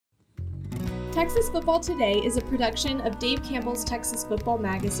Texas Football Today is a production of Dave Campbell's Texas Football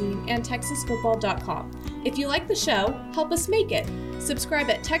Magazine and TexasFootball.com. If you like the show, help us make it. Subscribe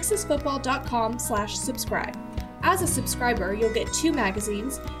at TexasFootball.com/subscribe. As a subscriber, you'll get 2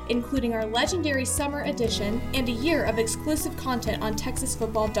 magazines, including our legendary summer edition and a year of exclusive content on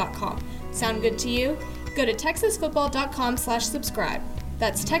TexasFootball.com. Sound good to you? Go to TexasFootball.com/subscribe.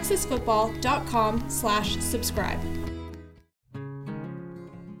 That's TexasFootball.com/subscribe.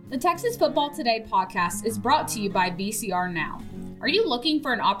 The Texas Football Today podcast is brought to you by VCR Now. Are you looking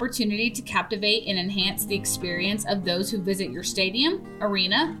for an opportunity to captivate and enhance the experience of those who visit your stadium,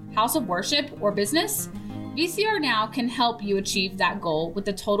 arena, house of worship, or business? VCR Now can help you achieve that goal with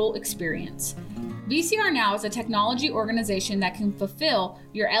the total experience. VCR Now is a technology organization that can fulfill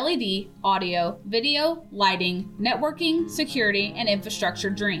your LED, audio, video, lighting, networking, security, and infrastructure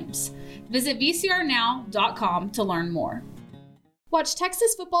dreams. Visit VCRNow.com to learn more. Watch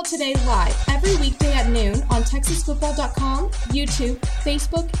Texas Football Today live every weekday at noon on TexasFootball.com, YouTube,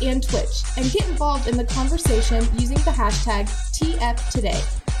 Facebook, and Twitch, and get involved in the conversation using the hashtag TFToday.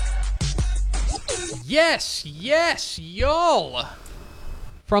 Yes, y'all.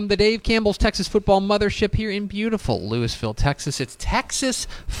 From the Dave Campbell's Texas Football Mothership here in beautiful Lewisville, Texas, it's Texas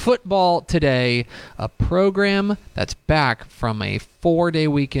Football Today, a program that's back from a 4-day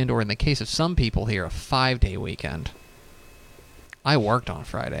weekend, or in the case of some people here, a 5-day weekend. I worked on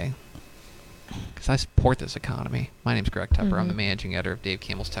Friday because I support this economy. My name's Greg Tepper. I'm the managing editor of Dave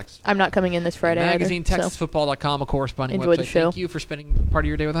Campbell's Texas Football I'm not coming in this Friday Magazine, either, TexasFootball.com, a corresponding enjoy website. the show. Thank you for spending part of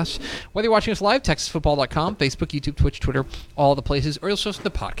your day with us. Whether you're watching us live, TexasFootball.com, Facebook, YouTube, Twitch, Twitter, all the places, or you'll listen to the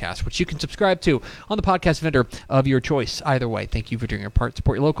podcast, which you can subscribe to on the podcast vendor of your choice. Either way, thank you for doing your part.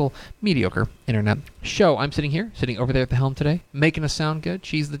 Support your local, mediocre internet show. I'm sitting over there at the helm today, making us sound good.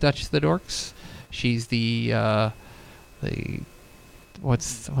 She's the Duchess of the Dorks. She's the what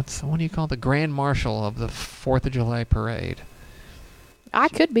do you call it? The Grand Marshal of the 4th of July parade. I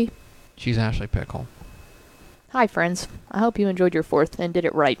could be. She's Ashley Pickle. Hi, friends. I hope you enjoyed your 4th and did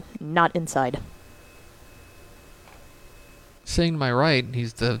it right, not inside. Sitting to my right,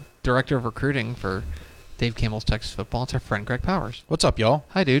 he's the director of recruiting for Dave Campbell's Texas Football. It's our friend Greg Powers. What's up, y'all?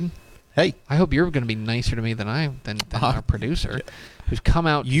 Hi, dude. Hey. I hope you're going to be nicer to me than our producer, who's come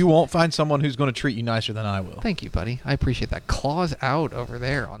out. You won't find someone who's going to treat you nicer than I will. Thank you, buddy. I appreciate that. Claws out over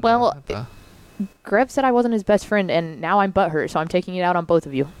there. Greg said I wasn't his best friend, and now I'm butthurt, so I'm taking it out on both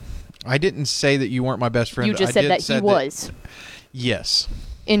of you. I didn't say that you weren't my best friend. You just said that he was. Yes.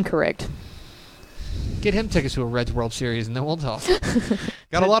 Incorrect. Get him tickets to a Reds World Series, and then we'll talk.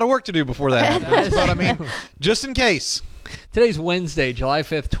 Got a lot of work to do before that happens. That's what I mean. Just in case. Today's Wednesday, July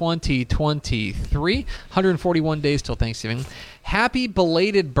 5th, 2023. 141 days till Thanksgiving. Happy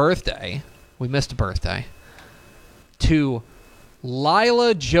belated birthday. We missed a birthday. To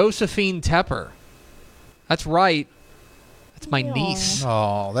Lila Josephine Tepper. That's right. That's my niece.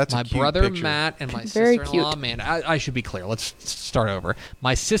 Oh, that's my a cute brother picture. Matt and my Very sister-in-law cute. Amanda. I should be clear. Let's start over.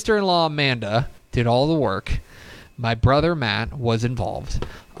 My sister-in-law Amanda did all the work. My brother Matt was involved.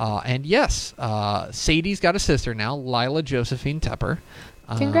 And yes, Sadie's got a sister now, Lila Josephine Tepper.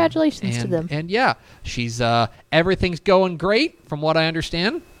 Congratulations to them. And yeah, she's everything's going great from what I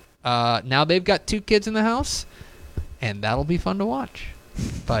understand. Now they've got 2 kids in the house, and that'll be fun to watch.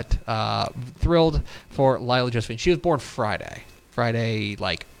 But thrilled for Lila Josephine. She was born Friday,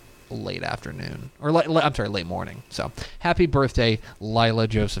 like late afternoon, or late morning. So happy birthday, Lila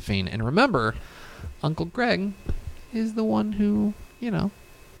Josephine. And remember, Uncle Greg is the one who,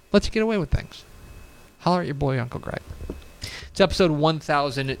 lets you get away with things. Holler at your boy, Uncle Greg. It's episode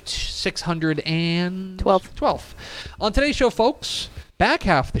 1612. On today's show, folks, back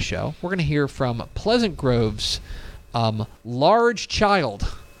half of the show, we're going to hear from Pleasant Grove's large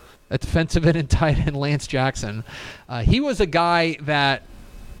child at defensive end and tight end Lance Jackson. He was a guy that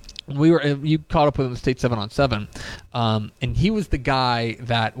you caught up with him in State 7-on-7, and he was the guy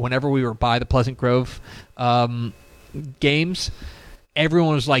that whenever we were by the Pleasant Grove games,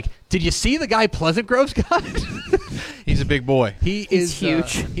 everyone was like, "Did you see the guy Pleasant Grove's got?" He's a big boy. He's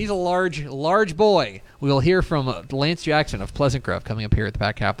huge. He's a large boy. We'll hear from Lance Jackson of Pleasant Grove coming up here at the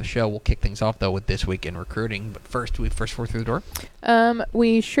back half of the show. We'll kick things off, though, with This Week in Recruiting. But first, we first four through the door?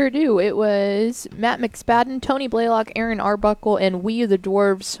 We sure do. It was Matt McSpadden, Tony Blaylock, Aaron Arbuckle, and we, the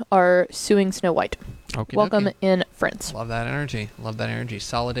Dwarves, are suing Snow White. Okey Welcome dokey. in, friends. Love that energy.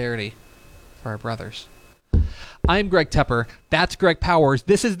 Solidarity for our brothers. I'm Greg Tepper. That's Greg Powers.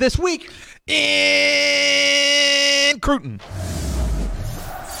 This is This Week in Cruton.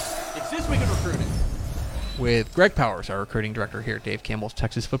 It's This Week in Recruiting. with Greg Powers, our recruiting director here at Dave Campbell's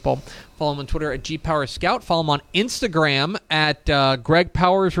Texas Football. Follow him on Twitter at GPowersScout. Follow him on Instagram at Greg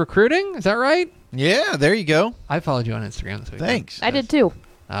Powers Recruiting. Is that right? Yeah, there you go. I followed you on Instagram this week. Thanks. I did too.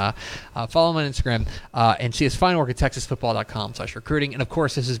 Follow him on Instagram and see his fine work at TexasFootball.com/recruiting. And, of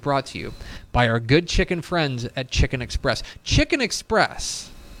course, this is brought to you by our good chicken friends at Chicken Express. Chicken Express.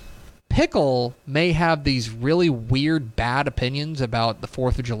 Pickle may have these really weird, bad opinions about the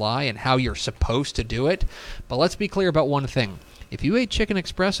 4th of July and how you're supposed to do it. But let's be clear about one thing. If you ate Chicken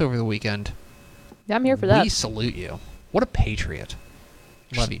Express over the weekend, Yeah, I'm here for that. we salute you. What a patriot.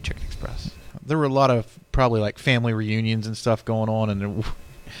 Love you, Chicken Express. There were a lot of probably like family reunions and stuff going on, and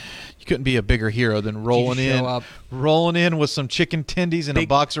you couldn't be a bigger hero than rolling in with some chicken tendies and a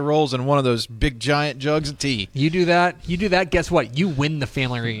box of rolls and one of those big giant jugs of tea. You do that, guess what? You win the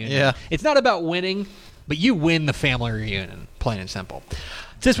family reunion. Yeah. It's not about winning, but you win the family reunion, plain and simple.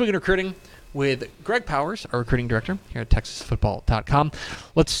 This Week in Recruiting with Greg Powers, our recruiting director here at TexasFootball.com.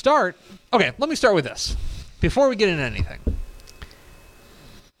 Let me start with this. Before we get into anything,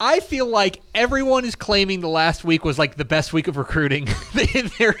 I feel like everyone is claiming the last week was like the best week of recruiting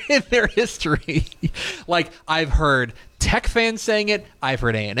in their history. Like, I've heard Tech fans saying it. I've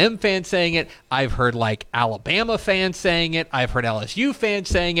heard A&M fans saying it. I've heard like Alabama fans saying it. I've heard LSU fans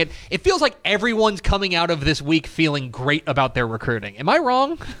saying it. It feels like everyone's coming out of this week feeling great about their recruiting. Am I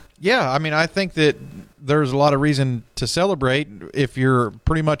wrong? Yeah, I mean, I think that there's a lot of reason to celebrate if you're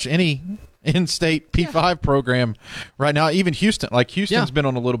pretty much any in-state P5 program right now. Even Houston, Houston's been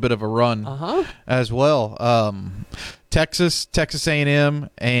on a little bit of a run as well. Texas A&M,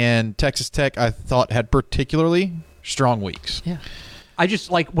 and Texas Tech, I thought, had particularly strong weeks. Yeah. I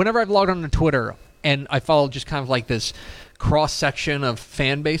just, whenever I've logged on to Twitter and I follow just kind of like this cross-section of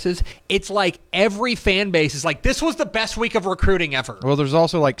fan bases, it's like every fan base is like, this was the best week of recruiting ever. Well, there's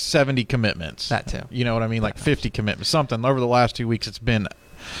also like 70 commitments. That too. You know what I mean? Like 50 commitments. Something over the last 2 weeks, it's been...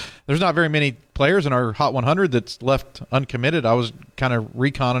 There's not very many players in our Hot 100 that's left uncommitted. I was kind of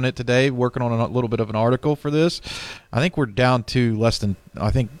reconning it today, working on a little bit of an article for this. I think we're down to less than,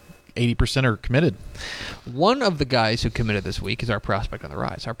 80% are committed. One of the guys who committed this week is our prospect on the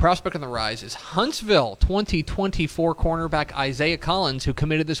rise. Our prospect on the rise is Huntsville 2024 cornerback Isaiah Collins, who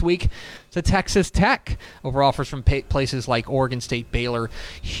committed this week to Texas Tech over offers from places like Oregon State, Baylor,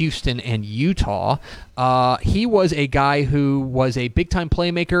 Houston, and Utah. He was a guy who was a big-time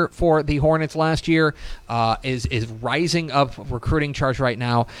playmaker for the Hornets last year, is rising up recruiting charge right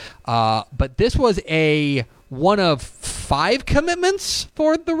now. But this was one of 5 commitments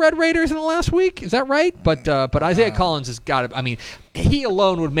for the Red Raiders in the last week. Is that right? But Isaiah Collins has got it. I mean, he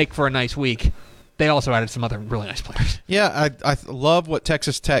alone would make for a nice week. They also added some other really nice players. Yeah, I love what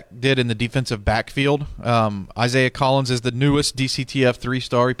Texas Tech did in the defensive backfield. Isaiah Collins is the newest DCTF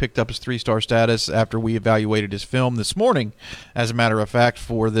 3-star. He picked up his 3-star status after we evaluated his film this morning, as a matter of fact,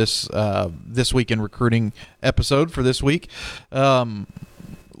 for this Week in Recruiting episode for this week.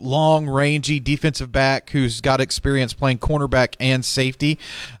 Long, rangy defensive back who's got experience playing cornerback and safety.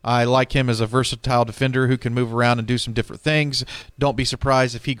 I like him as a versatile defender who can move around and do some different things. Don't be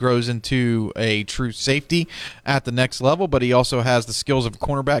surprised if he grows into a true safety at the next level, but he also has the skills of a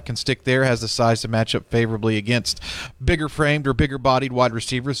cornerback, can stick there, has the size to match up favorably against bigger framed or bigger bodied wide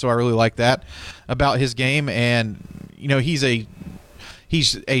receivers, so I really like that about his game. And, he's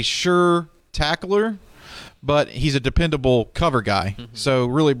a sure tackler, but he's a dependable cover guy. Mm-hmm. So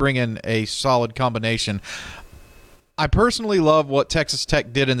really bringing a solid combination. I personally love what Texas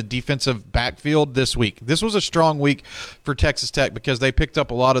Tech did in the defensive backfield this week. This was a strong week for Texas Tech because they picked up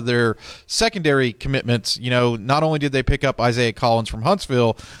a lot of their secondary commitments. Not only did they pick up Isaiah Collins from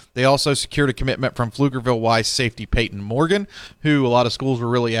Huntsville, they also secured a commitment from Pflugerville-Weiss safety Peyton Morgan, who a lot of schools were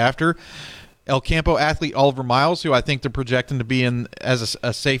really after. El Campo athlete Oliver Miles, who I think they're projecting to be in as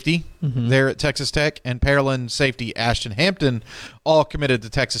a safety there at Texas Tech, and Pearland safety Ashton Hampton, all committed to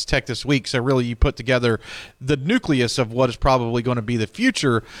Texas Tech this week. So really you put together the nucleus of what is probably going to be the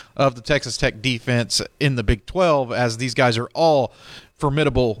future of the Texas Tech defense in the Big 12, as these guys are all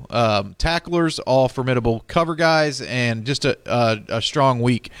formidable tacklers, all formidable cover guys, and just a strong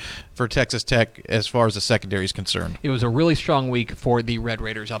week for Texas Tech as far as the secondary is concerned. It was a really strong week for the Red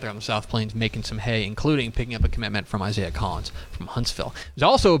Raiders out there on the South Plains making some hay, including picking up a commitment from Isaiah Collins from Huntsville. It was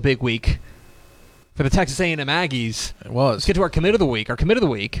also a big week for the Texas A&M Aggies. It was. Let's get to our commit of the week. Our commit of the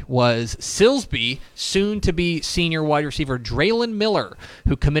week was Silsbee, soon-to-be senior wide receiver Draylon Miller,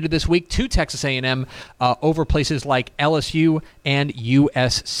 who committed this week to Texas A&M over places like LSU and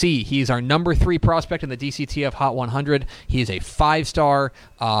USC. He is our number 3 prospect in the DCTF Hot 100. He is a 5-star,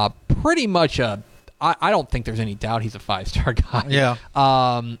 pretty much a I don't think there's any doubt he's a 5-star guy. Yeah.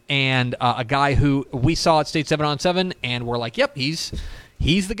 And a guy who we saw at State 7-on-7, and we're like, yep, he's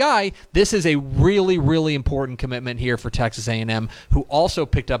the guy. This is a really, really important commitment here for Texas A&M, who also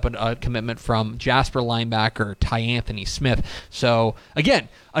picked up a commitment from Jasper linebacker Ty Anthony Smith. So again,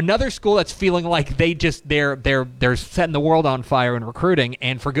 another school that's feeling like they're setting the world on fire in recruiting,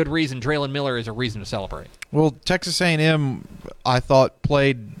 and for good reason. Draylon Miller is a reason to celebrate. Well, Texas A&M, I thought,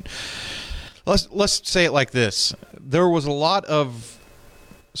 played. Let's say it like this: there was a lot of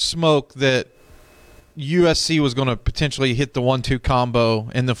smoke that USC was going to potentially hit the 1-2 combo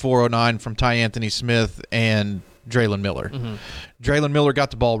in the 409 from Ty Anthony Smith and Draylon Miller. Mm-hmm. Draylon Miller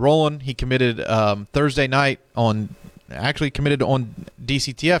got the ball rolling. He committed Thursday night committed on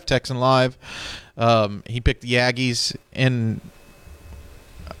DCTF Texan Live. He picked the Aggies, and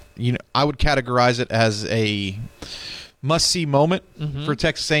I would categorize it as a must-see moment for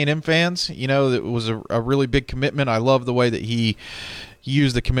Texas A&M fans. It was a really big commitment. I love the way that he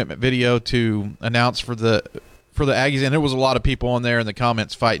used the commitment video to announce for the Aggies, and there was a lot of people on there in the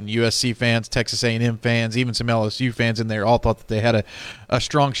comments fighting. USC fans, Texas A&M fans, even some LSU fans in there all thought that they had a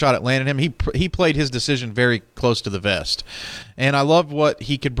strong shot at landing him. He played his decision very close to the vest, and I love what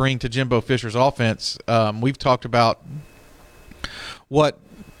he could bring to Jimbo Fisher's offense. We've talked about what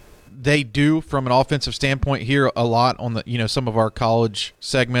they do from an offensive standpoint here a lot on the some of our college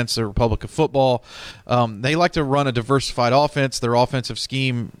segments, the Republic of Football. They like to run a diversified offense. Their offensive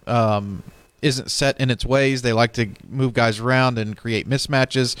scheme isn't set in its ways. They like to move guys around and create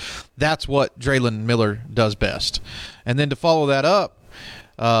mismatches. That's what Draylon Miller does best. And then to follow that up,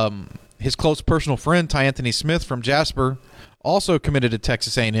 his close personal friend Ty Anthony Smith from Jasper also committed to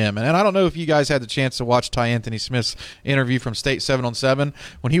Texas A&M. And I don't know if you guys had the chance to watch Ty Anthony Smith's interview from State 7-on-7.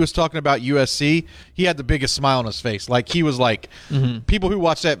 When he was talking about USC, he had the biggest smile on his face. Like, he was like, people who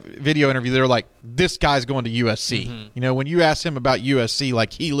watched that video interview, they're like, this guy's going to USC. When you asked him about USC,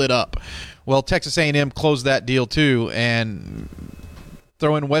 like, he lit up. Well, Texas A&M closed that deal too, and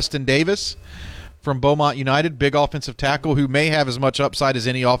throw in Weston Davis from Beaumont United, big offensive tackle who may have as much upside as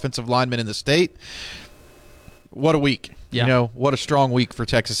any offensive lineman in the state. What a week. Yeah. What a strong week for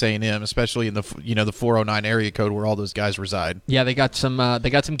Texas A&M, especially in the the 409 area code where all those guys reside. Yeah, they got some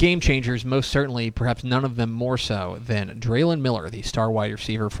game changers, most certainly, perhaps none of them more so than Draylon Miller, the star wide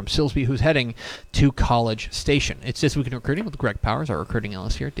receiver from Silsbee, who's heading to College Station. It's This Week in Recruiting with Greg Powers, our recruiting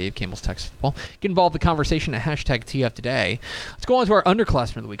analyst here at Dave Campbell's Texas Football. Get involved in the conversation at #TF Today. Let's go on to our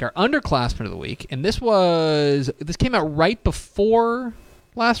underclassmen of the week. Our underclassmen of the week, and this came out right before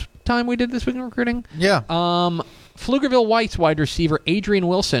last time we did This Week in Recruiting. Yeah. Pflugerville White's wide receiver Adrian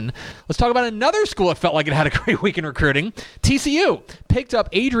Wilson. Let's talk about another school that felt like it had a great week in recruiting. TCU picked up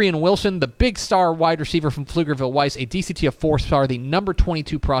Adrian Wilson, the big star wide receiver from Pflugerville White, a DCTF 4-star, the number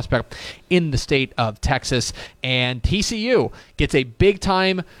 22 prospect in the state of Texas. And TCU gets a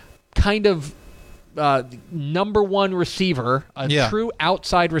big-time kind of number one receiver, true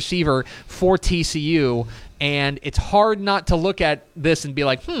outside receiver for TCU. And it's hard not to look at this and be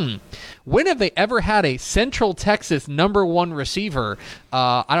like, when have they ever had a Central Texas number one receiver?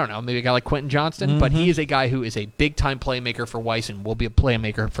 I don't know, maybe a guy like Quentin Johnston, but he is a guy who is a big-time playmaker for Weiss and will be a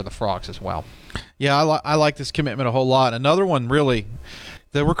playmaker for the Frogs as well. Yeah, I like this commitment a whole lot. Another one, really,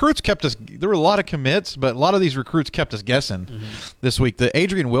 the recruits kept us – there were a lot of commits, but a lot of these recruits kept us guessing this week. The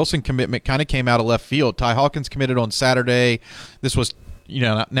Adrian Wilson commitment kind of came out of left field. Ty Hawkins committed on Saturday. This was –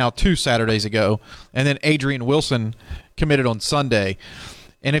 now 2 Saturdays ago, and then Adrian Wilson committed on Sunday.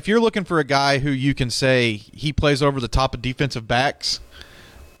 And if you're looking for a guy who you can say he plays over the top of defensive backs,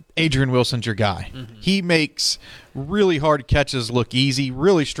 Adrian Wilson's your guy. He makes really hard catches look easy,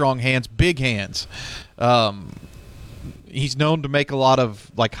 really strong hands, big hands. He's known to make a lot of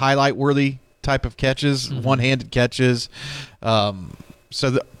like highlight-worthy type of catches, one-handed catches. TCU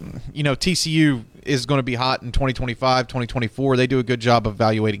is going to be hot in 2025, 2024. They do a good job of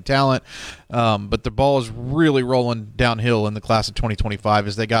evaluating talent, but the ball is really rolling downhill in the class of 2025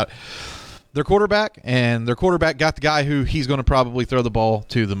 as they got their quarterback, and their quarterback got the guy who he's going to probably throw the ball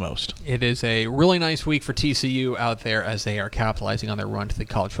to the most. It is a really nice week for TCU out there as they are capitalizing on their run to the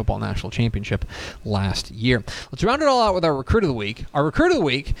College Football National Championship last year. Let's round it all out with our Recruit of the Week. Our Recruit of the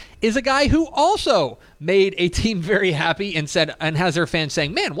Week is a guy who also made a team very happy and has their fans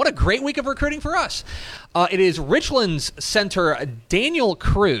saying, man, what a great week of recruiting for us. It is Richland's center Daniel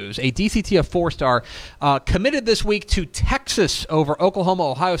Cruz, a DCTF 4-star, committed this week to Texas over Oklahoma,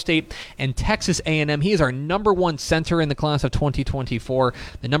 Ohio State, and Texas A&M. He is our number 1 center in the class of 2024,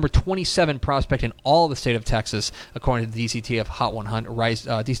 the number 27 prospect in all of the state of Texas, according to the DCTF Hot 100,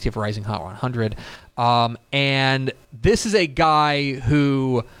 DCTF Rising Hot 100. And this is a guy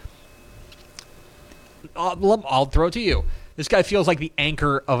who I'll throw it to you. This guy feels like the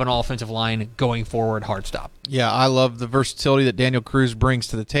anchor of an offensive line going forward, hard stop. Yeah, I love the versatility that Daniel Cruz brings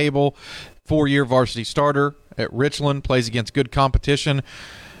to the table. 4-year varsity starter at Richland, plays against good competition.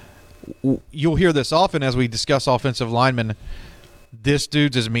 You'll hear this often as we discuss offensive linemen. This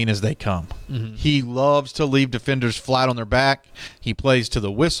dude's as mean as they come. Mm-hmm. He loves to leave defenders flat on their back. He plays to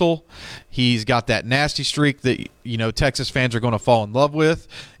the whistle. He's got that nasty streak that, you know, Texas fans are going to fall in love with.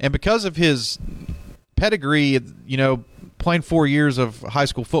 And because of his pedigree, you know, playing 4 years of high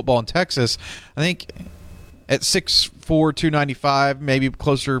school football in Texas, I think at 6'4", 295, maybe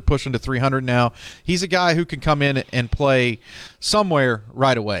closer, pushing to 300 now, he's a guy who can come in and play somewhere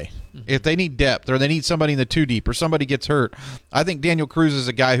right away. If they need depth or they need somebody in the 2 deep or somebody gets hurt, I think Daniel Cruz is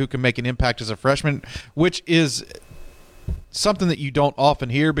a guy who can make an impact as a freshman, which is something that you don't often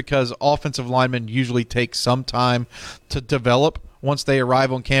hear because offensive linemen usually take some time to develop once they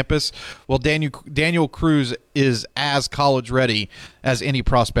arrive on campus. Well, Daniel Cruz is as college ready as any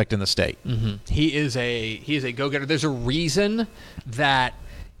prospect in the state. Mm-hmm. He is a go-getter. There's a reason that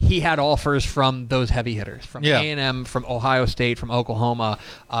he had offers from those heavy hitters, from A&M, from Ohio State, from Oklahoma,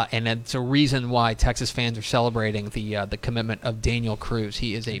 and it's a reason why Texas fans are celebrating the commitment of Daniel Cruz.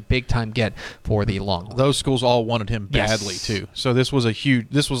 He is a big-time get for the Longhorns. Those schools all wanted him badly, too. So this was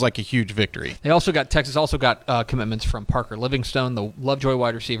like a huge victory. Texas also got commitments from Parker Livingstone, the Lovejoy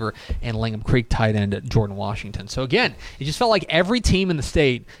wide receiver, and Langham Creek tight end Jordan Washington. So again, it just felt like every team in the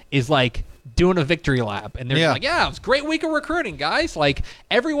state is like doing a victory lap, and they're like, it was a great week of recruiting, guys. Like,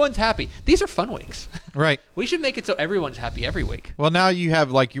 everyone's happy. These are fun weeks. Right. We should make it so everyone's happy every week. Well, now you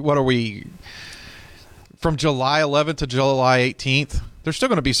have, like, what are we, from July 11th to July 18th, there's still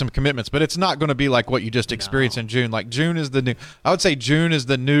going to be some commitments, but it's not going to be like what you just experienced in June. Like, June is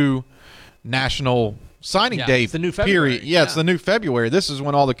the new national signing day. It's the new February. Period. Yeah, it's the new February. This is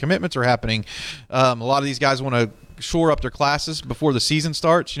when all the commitments are happening. A lot of these guys want to shore up their classes before the season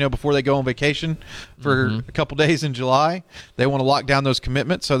starts, you know, before they go on vacation for a couple days in July. They want to lock down those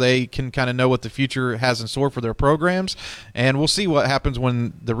commitments so they can kind of know what the future has in store for their programs. And we'll see what happens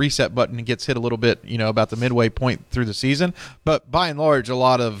when the reset button gets hit a little bit, you know, about the midway point through the season. But by and large, a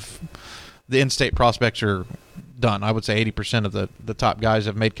lot of the in-state prospects are done. I would say 80% of the top guys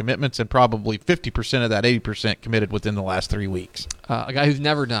have made commitments, and probably 50% of that 80% committed within the last 3 weeks. A guy who's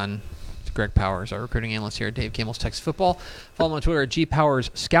never done, Greg Powers, our recruiting analyst here at Dave Campbell's Texas Football. Follow him on Twitter at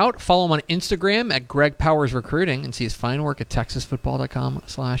GPowersScout. Follow him on Instagram at Greg Powers Recruiting, and see his fine work at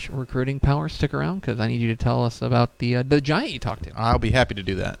TexasFootball.com/recruiting. Powers, stick around because I need you to tell us about the giant you talked to. I'll be happy to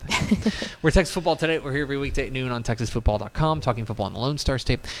do that. We're Texas Football Today. We're here every weekday at noon on TexasFootball.com, talking football on the Lone Star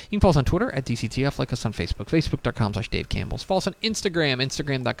State. You can follow us on Twitter at DCTF. Like us on Facebook, Facebook.com/Dave Campbell's. Follow us on Instagram,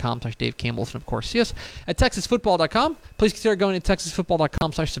 Instagram.com/Dave Campbell's. And, of course, see us at TexasFootball.com. Please consider going to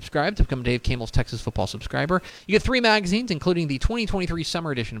TexasFootball.com/subscribe to become a Dave Campbell's Texas Football subscriber. You get 3 magazines, including the 2023 summer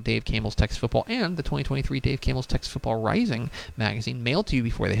edition of Dave Campbell's Texas Football and the 2023 Dave Campbell's Texas Football Rising magazine, mailed to you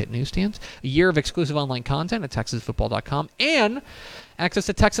before they hit newsstands. A year of exclusive online content at TexasFootball.com, and access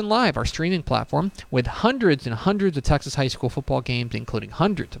to Texan Live, our streaming platform, with hundreds and hundreds of Texas high school football games, including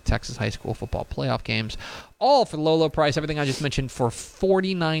hundreds of Texas high school football playoff games, all for the low price. Everything I just mentioned for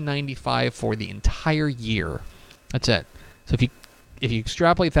 $49.95 for the entire year. That's it. So if you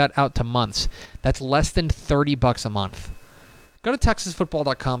extrapolate that out to months, that's less than $30 a month. Go to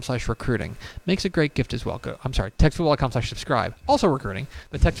TexasFootball.com/recruiting. Makes a great gift as well. TexasFootball.com/subscribe. Also recruiting,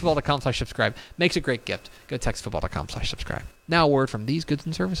 but TexasFootball.com/subscribe makes a great gift. Go to TexasFootball.com/subscribe. Now a word from these goods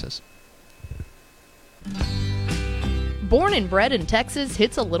and services. Born and bred in Texas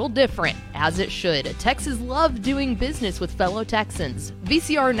hits a little different, as it should. Texas loves doing business with fellow Texans.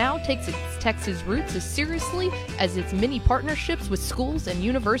 VCR Now takes its Texas roots as seriously as its many partnerships with schools and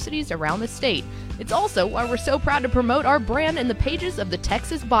universities around the state. It's also why we're so proud to promote our brand in the pages of the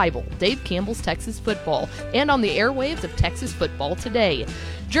Texas Bible, Dave Campbell's Texas Football, and on the airwaves of Texas Football Today.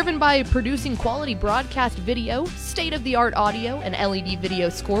 Driven by producing quality broadcast video, state-of-the-art audio, and LED video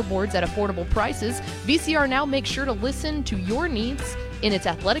scoreboards at affordable prices, VCR Now makes sure to listen to your needs in its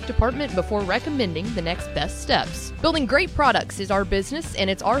athletic department before recommending the next best steps. Building great products is our business, and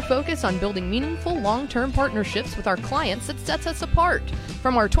it's our focus on building meaningful, long-term partnerships with our clients that sets us apart.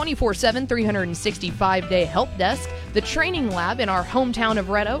 From our 24/7, 365-day help desk, the training lab in our hometown of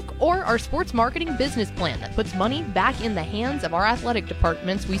Red Oak, or our sports marketing business plan that puts money back in the hands of our athletic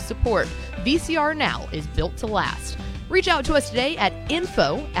departments we support, VCR Now is built to last. Reach out to us today at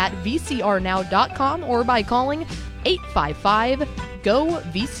info@vcrnow.com or by calling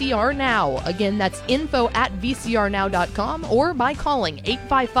 855-GO-VCR-NOW. Again, that's info@vcrnow.com or by calling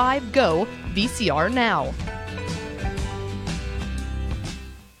 855-GO-VCR-NOW.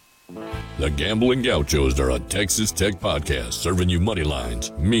 The Gambling Gauchos are a Texas Tech podcast serving you money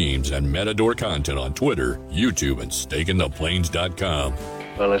lines, memes, and Matador content on Twitter, YouTube, and StakingThePlains.com.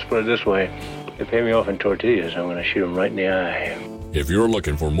 Well, let's put it this way. They pay me off in tortillas, I'm going to shoot them right in the eye. If you're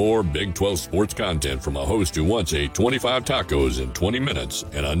looking for more Big 12 sports content from a host who wants a 25 tacos in 20 minutes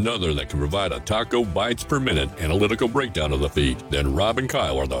and another that can provide a taco bites per minute analytical breakdown of the feat, then Rob and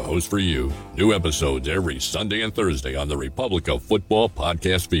Kyle are the hosts for you. New episodes every Sunday and Thursday on the Republic of Football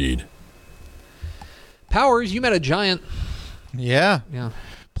podcast feed. Powers, you met a giant. Yeah.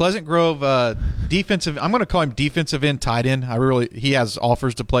 Pleasant Grove defensive. I'm going to call him defensive end tight end. He has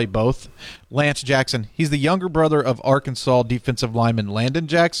offers to play both. Lance Jackson. He's the younger brother of Arkansas defensive lineman Landon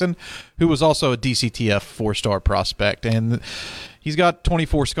Jackson, who was also a DCTF 4-star prospect. And he's got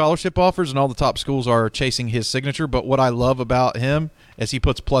 24 scholarship offers, and all the top schools are chasing his signature. But what I love about him is he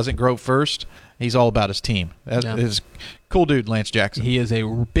puts Pleasant Grove first. He's all about his team. That is cool dude, Lance Jackson. He is a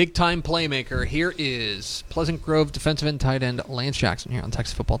big-time playmaker. Here is Pleasant Grove defensive end tight end Lance Jackson here on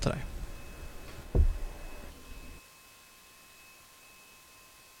Texas Football Today.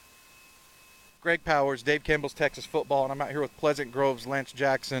 Greg Powers, Dave Campbell's Texas Football, and I'm out here with Pleasant Grove's Lance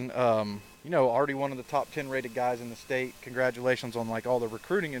Jackson. Already one of the top 10 rated guys in the state. Congratulations on all the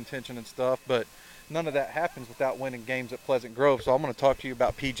recruiting intention and stuff, but none of that happens without winning games at Pleasant Grove. So I'm going to talk to you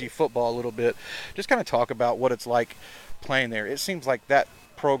about PG football a little bit. Just kind of talk about what it's like playing there. It seems like that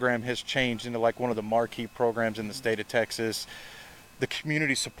program has changed into one of the marquee programs in the state of Texas. The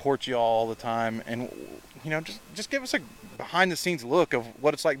community supports you all the time, and just give us a behind-the-scenes look of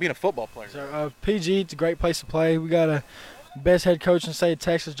what it's like being a football player. So, PG, it's a great place to play. We got a best head coach in the state of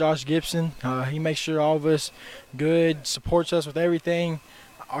Texas, Josh Gibson. He makes sure all of us good, supports us with everything.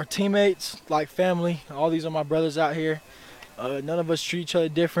 Our teammates, like family, all these are my brothers out here. None of us treat each other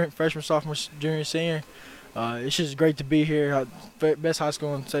different, freshman, sophomore, junior, senior. It's just great to be here. Best high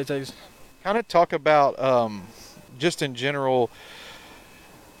school in the state of Texas. Kind of talk about, just in general,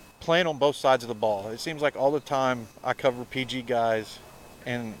 playing on both sides of the ball. It seems like all the time I cover PG guys,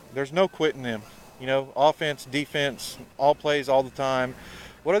 and there's no quitting them. Offense, defense, all plays all the time.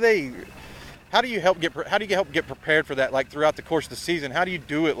 How do you help get prepared for that? Throughout the course of the season, how do you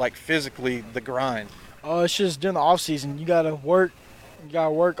do it? Physically, the grind. It's just during the off season. You gotta work. You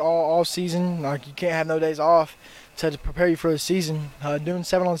gotta work all season. You can't have no days off to prepare you for the season. Doing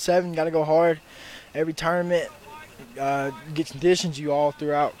 7-on-7, you gotta go hard. Every tournament, get conditions you all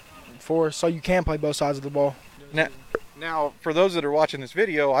throughout so you can play both sides of the ball. Now, for those that are watching this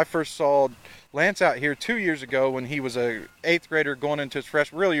video, I first saw Lance out here 2 years ago when he was a 8th grader going into his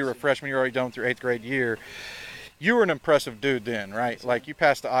freshman. Really, you were a freshman. You were already done through 8th grade year. You were an impressive dude then, right? You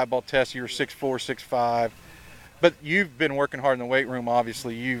passed the eyeball test. You were 6'4", 6'5". But you've been working hard in the weight room,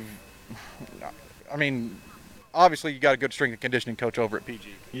 obviously. Obviously you got a good strength and conditioning coach over at PG.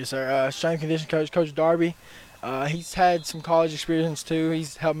 Yes, sir. Strength and conditioning coach, Coach Darby. He's had some college experience, too.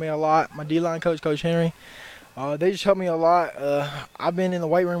 He's helped me a lot. My D-line coach, Coach Henry. They just helped me a lot. I've been in the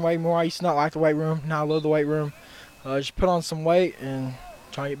weight room way more. I used to not like the weight room. Now I love the weight room. Just put on some weight and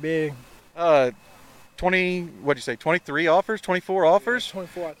try to get big. 23 offers, 24 offers?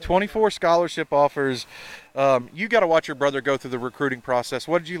 24, I think. 24 scholarship offers. You got to watch your brother go through the recruiting process.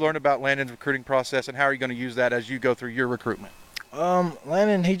 What did you learn about Landon's recruiting process, and how are you going to use that as you go through your recruitment?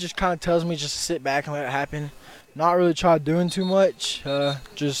 Landon, he just kind of tells me just to sit back and let it happen. Not really try doing too much.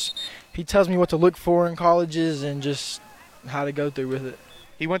 He tells me what to look for in colleges and just how to go through with it.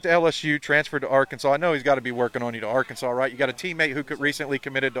 He went to LSU, transferred to Arkansas. I know he's got to be working on you to Arkansas, right? You got a teammate who recently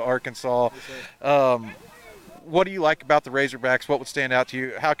committed to Arkansas. What do you like about the Razorbacks? What would stand out to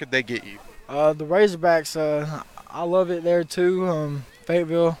you? How could they get you? The Razorbacks, I love it there too.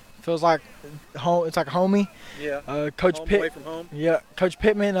 Fayetteville feels like home. It's like a homie. Yeah. Coach away from home. Yeah, Coach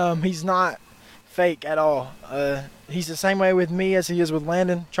Pittman. He's not fake at all. He's the same way with me as he is with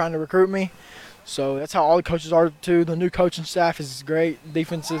Landon, trying to recruit me. So that's how all the coaches are too. The new coaching staff is great.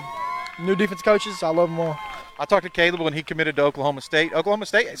 New defense coaches, I love them all. I talked to Caleb when he committed to Oklahoma State. Oklahoma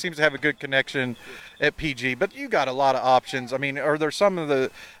State seems to have a good connection at PG, but you got a lot of options. Are there some of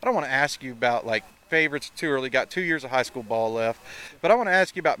the – I don't want to ask you about, favorites too early. Got 2 years of high school ball left. But I want to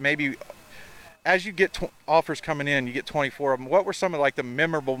ask you about maybe as you get offers coming in, you get 24 of them, what were some of the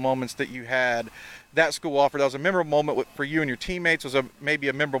memorable moments that you had that school offered? That was a memorable moment for you and your teammates. Was maybe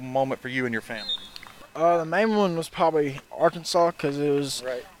a memorable moment for you and your family? The main one was probably Arkansas because it was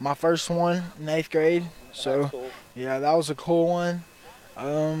my first one in 8th grade. So, cool. Yeah, that was a cool one.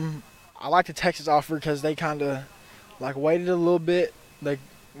 I like the Texas offer because they kind of waited a little bit. They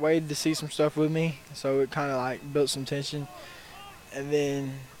waited to see some stuff with me, so it kind of built some tension. And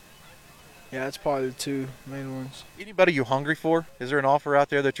then Yeah, that's probably the two main ones. Anybody you hungry for? Is there an offer out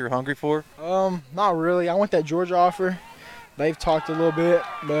there that you're hungry for? Not really. I want that Georgia offer. They've talked a little bit,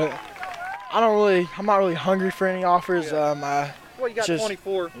 but I'm not really hungry for any offers. Well, you got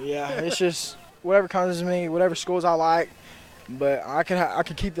 24. Yeah, it's just whatever comes to me, whatever schools I like. But I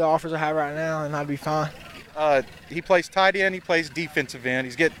could keep the offers I have right now, and I'd be fine. He plays tight end. He plays defensive end.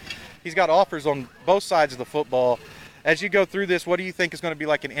 He's got offers on both sides of the football. As you go through this, what do you think is going to be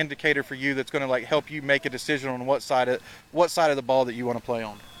like an indicator for you that's going to like help you make a decision on what side of the ball that you want to play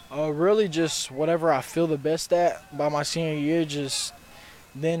on? Really just whatever I feel the best at by my senior year. Just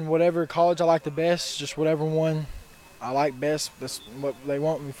then whatever college I like the best, just whatever one I like best, that's what they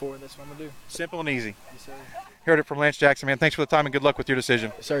want me for. That's what I'm going to do. Simple and easy. Yes, sir. Heard it from Lance Jackson, man. Thanks for the time and good luck with your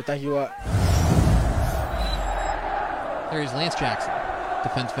decision. Yes, sir. Thank you a lot. There's Lance Jackson,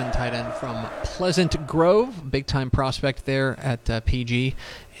 defenseman tight end from Pleasant Grove, big-time prospect there at PG,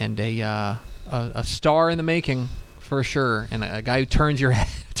 and a star in the making for sure, and a guy who turns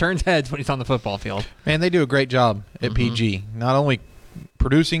heads when he's on the football field. Man, they do a great job at PG, not only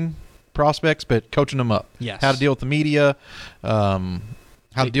producing prospects but coaching them up. Yes. How to deal with the media, how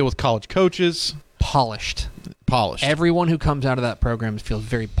to deal with college coaches. Polished. Everyone who comes out of that program feels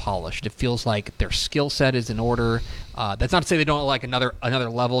very polished. It feels like their skill set is in order. That's not to say they don't like another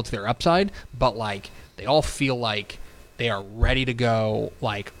level to their upside, but like they all feel like they are ready to go.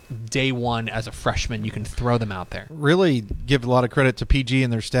 Like day one as a freshman, you can throw them out there. Really give a lot of credit to PG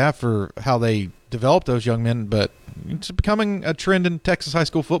and their staff for how they developed those young men, but it's becoming a trend in Texas high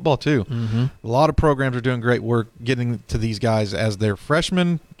school football too. Mm-hmm. A lot of programs are doing great work getting to these guys as they're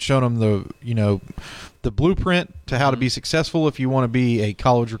freshmen, showing them the blueprint to how to be successful if you want to be a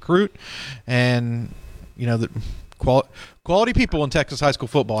college recruit, and the quality people in Texas high school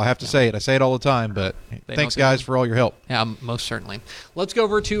football. I have to say it. I say it all the time, but thanks guys for all your help. Yeah, most certainly. Let's go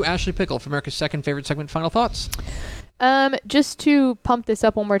over to Ashley Pickle for America's second favorite segment. Final thoughts. Just to pump this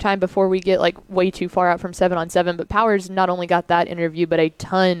up one more time before we get way too far out from 7-on-7, but Powers not only got that interview, but a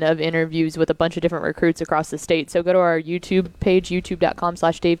ton of interviews with a bunch of different recruits across the state. So go to our YouTube page,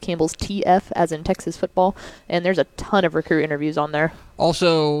 youtube.com/Dave Campbell's TF, as in Texas football, and there's a ton of recruit interviews on there.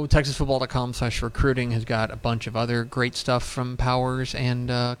 Also, TexasFootball.com/recruiting has got a bunch of other great stuff from Powers, and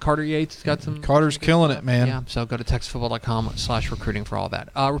Carter Yates has got some. Carter's killing it, man. Yeah, so go to TexasFootball.com/recruiting for all that.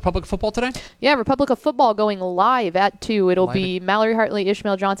 Republic of Football today? Yeah, Republic of Football going live at 2. It'll be Mallory Hartley,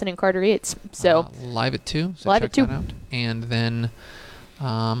 Ishmael Johnson, and Carter Yates. So live at 2. So live check at 2. that out. And then,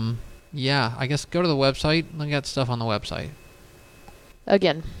 I guess go to the website. I got stuff on the website.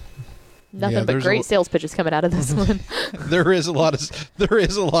 Again. Nothing but great sales pitches coming out of this one. There is a lot of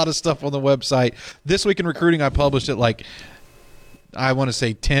stuff on the website. This Week in Recruiting, I published it I want to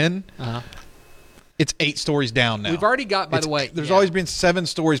say 10. It's 8 stories down now. We've already got, by the way. There's always been 7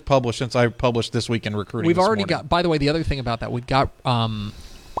 stories published since I published This Week in Recruiting. We've already got. By the way, the other thing about that, we've got.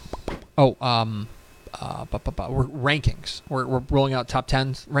 Rankings. We're rolling out top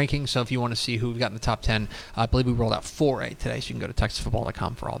 10 rankings. So if you want to see who we've got in the top 10, I believe we rolled out 4A today. So you can go to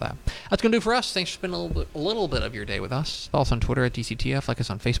TexasFootball.com for all that. That's going to do it for us. Thanks for spending a little bit of your day with us. Follow us on Twitter at DCTF. Like us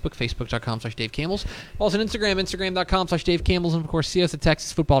on Facebook, Facebook.com/Dave Campbell's. Follow us on Instagram, Instagram.com/Dave Campbell's. And of course, see us at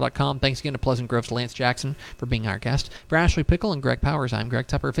TexasFootball.com. Thanks again to Pleasant Grove's Lance Jackson for being our guest. For Ashley Pickle and Greg Powers, I'm Greg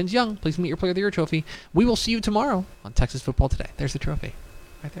Tupper. Vince Young, please meet your Player of the Year trophy. We will see you tomorrow on Texas Football Today. There's the trophy.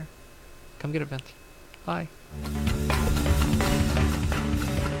 Right there. Come get it, Vince. Bye.